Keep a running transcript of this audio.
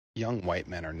Young white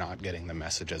men are not getting the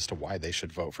message as to why they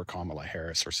should vote for Kamala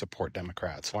Harris or support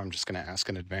Democrats. So I'm just going to ask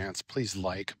in advance, please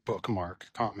like, bookmark,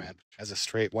 comment. As a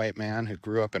straight white man who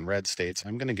grew up in red states,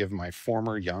 I'm going to give my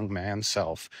former young man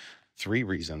self 3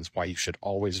 reasons why you should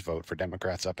always vote for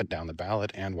Democrats up and down the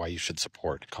ballot and why you should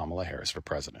support Kamala Harris for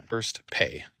president. First,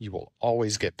 pay. You will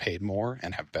always get paid more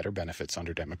and have better benefits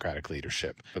under Democratic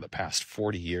leadership. For the past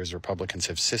 40 years, Republicans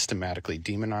have systematically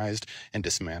demonized and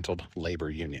dismantled labor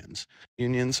unions.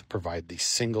 Unions provide the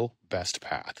single best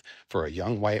path for a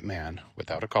young white man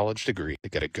without a college degree to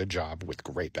get a good job with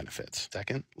great benefits.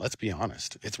 Second, let's be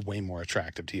honest, it's way more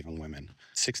attractive to young women.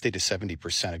 60 to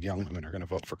 70% of young women are going to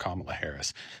vote for Kamala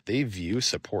Harris. They view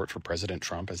support for President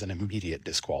Trump as an immediate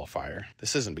disqualifier.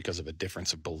 This isn't because of a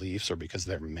difference of beliefs or because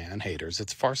they're man haters.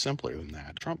 It's far simpler than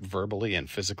that. Trump verbally and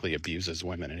physically abuses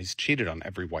women, and he's cheated on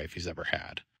every wife he's ever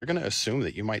had. They're going to assume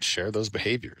that you might share those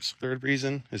behaviors. Third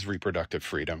reason is reproductive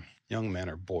freedom. Young men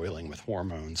are boiling with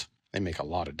hormones. They make a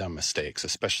lot of dumb mistakes,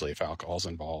 especially if alcohol's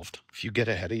involved. If you get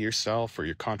ahead of yourself or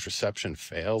your contraception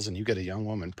fails and you get a young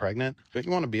woman pregnant, don't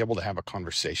you want to be able to have a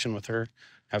conversation with her,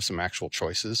 have some actual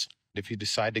choices? If you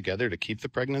decide together to keep the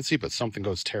pregnancy, but something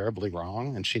goes terribly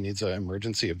wrong and she needs an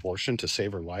emergency abortion to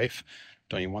save her life,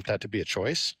 don't you want that to be a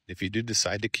choice? If you do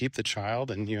decide to keep the child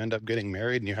and you end up getting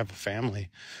married and you have a family,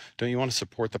 don't you want to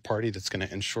support the party that's going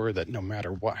to ensure that no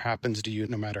matter what happens to you,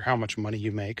 no matter how much money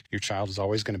you make, your child is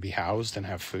always going to be housed and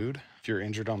have food? If you're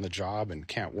injured on the job and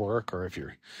can't work, or if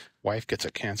your wife gets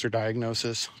a cancer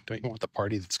diagnosis, don't you want the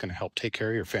party that's going to help take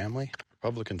care of your family?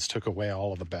 Republicans took away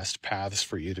all of the best paths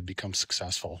for you to become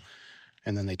successful.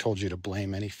 And then they told you to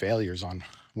blame any failures on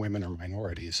women or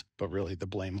minorities. But really, the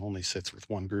blame only sits with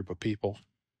one group of people,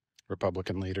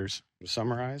 Republican leaders. To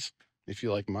summarize, if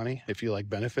you like money, if you like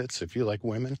benefits, if you like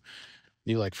women,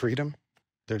 you like freedom,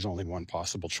 there's only one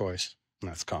possible choice, and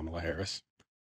that's Kamala Harris.